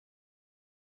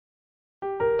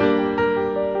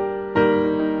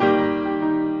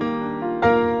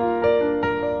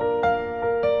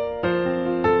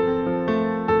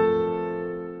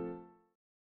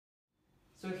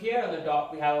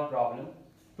top we have a problem.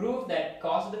 Prove that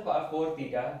cos to the power 4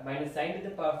 theta minus sin to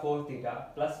the power 4 theta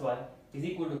plus 1 is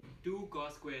equal to 2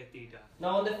 cos square theta.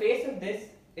 Now on the face of this,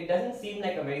 it doesn't seem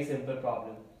like a very simple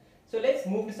problem. So let's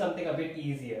move to something a bit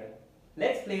easier.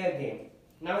 Let's play a game.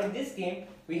 Now in this game,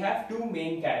 we have two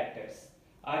main characters.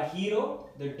 Our hero,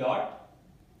 the dot,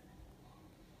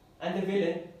 and the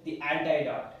villain, the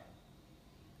anti-dot.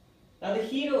 Now the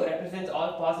hero represents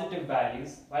all positive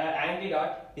values, while our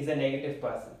anti-dot is a negative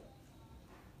person.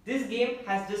 This game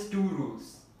has just two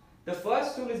rules. The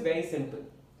first rule is very simple.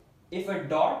 If a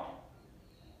dot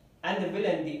and the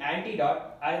villain, the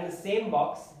anti-dot, are in the same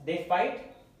box, they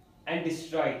fight and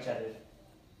destroy each other.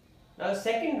 Now the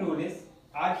second rule is,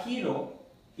 our hero,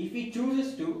 if he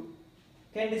chooses to,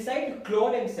 can decide to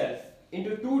clone himself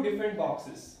into two different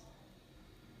boxes.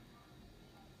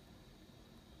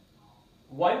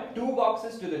 Two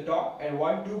boxes to the top and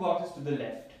two boxes to the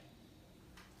left.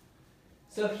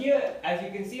 So here, as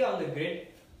you can see on the grid,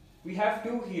 we have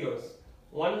two heroes.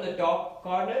 One on the top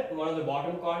corner and one on the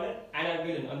bottom corner, and our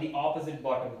villain on the opposite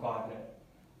bottom corner.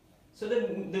 So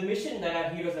the mission that our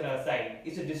heroes are assigned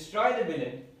is to destroy the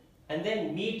villain and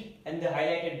then meet in the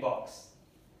highlighted box.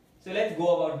 So let's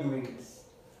go about doing this.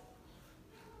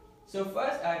 So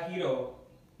first our hero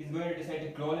is going to decide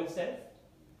to clone himself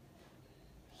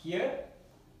here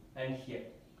and here.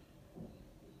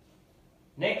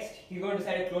 Next, he's going to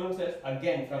decide to clone himself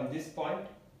again from this point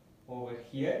over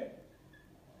here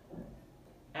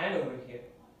and over here.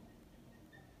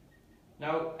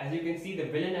 Now, as you can see, the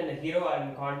villain and the hero are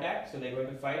in contact, so they're going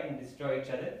to fight and destroy each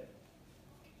other.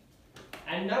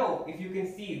 And now, if you can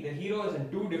see, the hero is in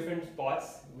two different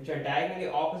spots which are diagonally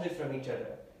opposite from each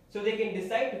other. So they can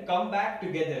decide to come back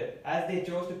together. As they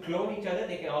chose to clone each other,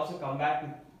 they can also come back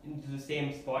into the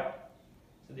same spot.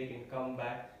 So they can come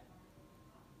back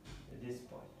to this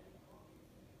point.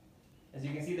 As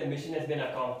you can see, the mission has been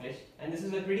accomplished, and this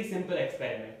is a pretty simple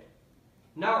experiment.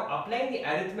 Now, applying the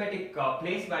arithmetic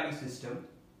place value system,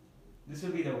 this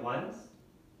will be the ones.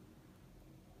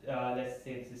 Let's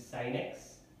say this is sin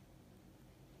x,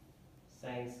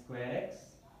 sin square x,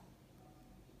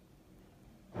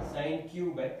 sin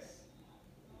cube x,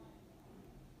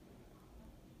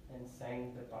 and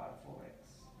sin to the power 4x.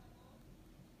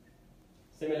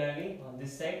 Similarly, on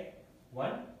this side,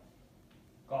 1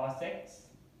 cos x,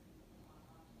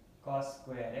 cos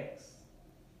square x,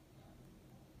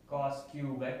 cos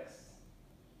cube x,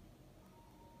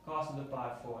 cos to the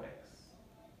power 4x.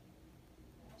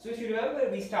 So if you remember,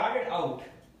 we started out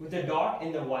with a dot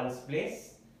in the ones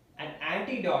place, an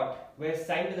anti-dot where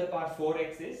sin to the power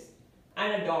 4x is,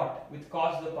 and a dot with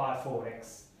cos to the power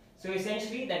 4x. So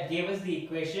essentially that gave us the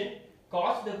equation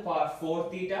cos to the power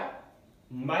 4 theta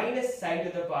minus sin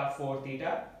to the power 4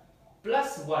 theta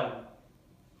plus 1.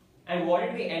 And what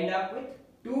did we end up with?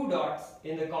 Two dots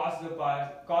in the cos to the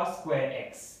power cos square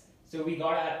x. So we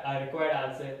got our required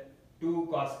answer 2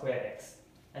 cos square x.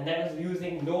 And that was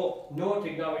using no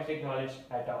trigonometric knowledge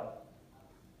at all.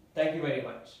 Thank you very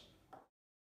much.